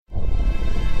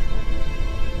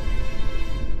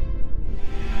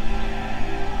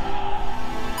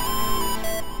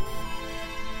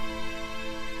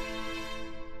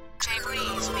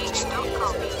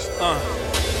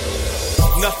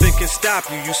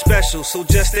stop you, you special, so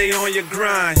just stay on your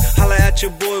grind. Holla at your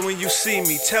boy when you see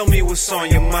me, tell me what's on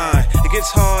your mind. It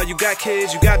gets hard, you got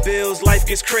kids, you got bills, life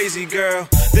gets crazy, girl.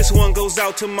 This one goes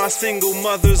out to my single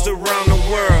mothers around the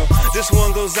world. This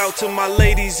one goes out to my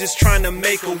ladies just trying to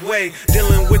make a way,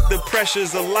 dealing with the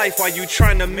pressures of life while you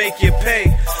trying to make your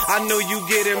pay. I know you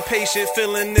get impatient,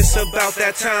 feeling this about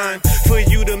that time for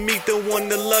you to meet the one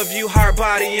to love you, heart,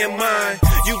 body, and mind.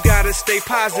 You gotta stay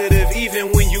positive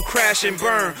even when you crash and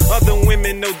burn. Other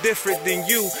women no different than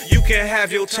you can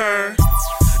have your turn.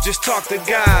 Just talk to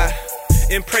God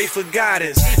and pray for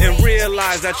guidance, and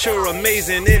realize that you're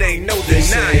amazing, it ain't no denying. They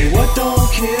say what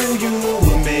don't kill you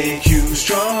will make you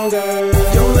stronger.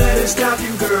 Don't let it stop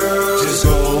you, girl, just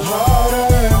go harder.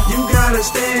 You gotta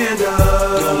stand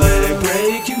up, don't let it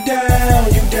break you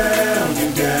down, you down,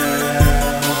 you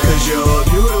down. Cause you're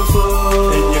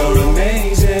beautiful and you're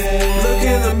amazing. Look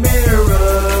in the mirror,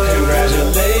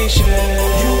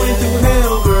 congratulations. You went through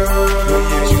hell, girl, but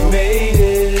yet you made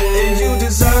it, and you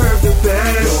deserve the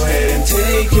best. Go ahead and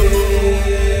take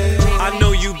it. I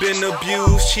know you've been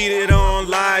abused, cheated on,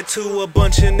 lied to, a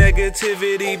bunch of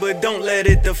negativity, but don't let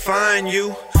it define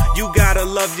you. You gotta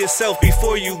love yourself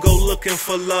before you go looking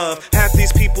for love. Half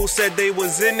these people said they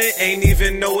was in it, ain't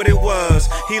even know what it was.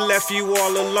 He left you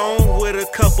all alone with a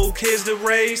couple kids to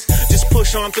raise. Just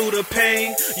push on through the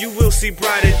pain, you will see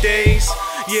brighter days.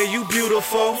 Yeah, you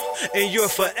beautiful, and you're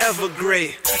forever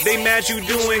great. They mad you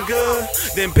doing good,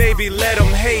 then baby let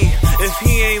them hate. If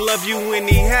he ain't love you when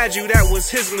he had you, that was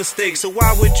his mistake. So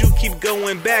why would you keep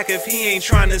going back if he ain't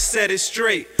trying to set it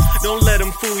straight? Don't let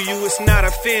him fool you, it's not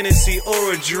a fantasy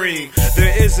or a dream.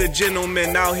 There is a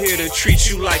gentleman out here to treat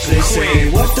you like a queen. They say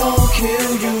what don't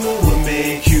kill you will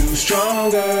make you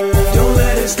stronger. Don't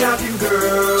let it stop you,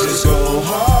 girl, just go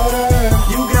harder.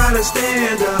 You gotta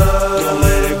stand up, don't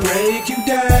let it break you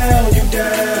down, you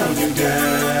down, you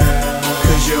down.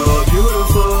 Cause you're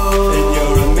beautiful and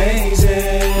you're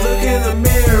amazing. Look in the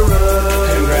mirror,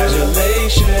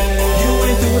 congratulations. You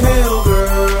went through hell,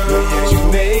 girl, but yet you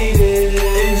made it,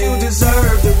 and you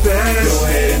deserve the best. Go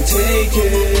ahead and take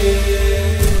it.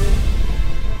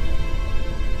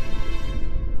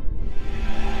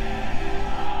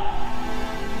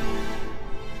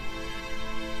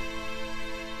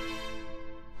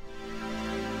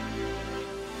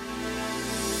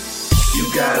 You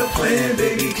got a plan,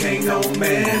 baby, can't no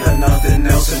man or nothing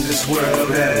else in this world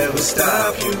that ever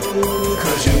stop you.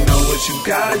 Cause you know what you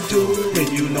gotta do, and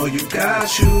you know you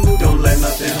got you. Don't let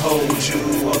nothing hold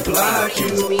you or block you.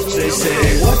 They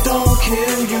say what don't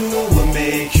kill you will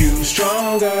make you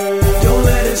stronger. Don't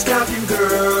let it stop you,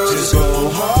 girl, just go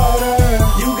harder.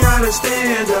 You gotta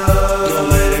stand up, don't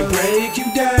let it break you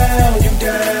down, you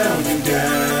down, you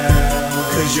down.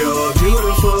 Cause you're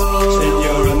beautiful and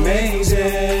you're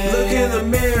amazing. Look in the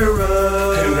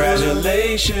mirror,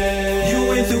 congratulations. You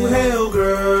went through hell,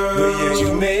 girl, but yet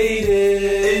you made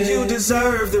it, and you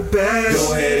deserve the best.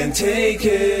 Go ahead and take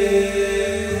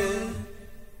it.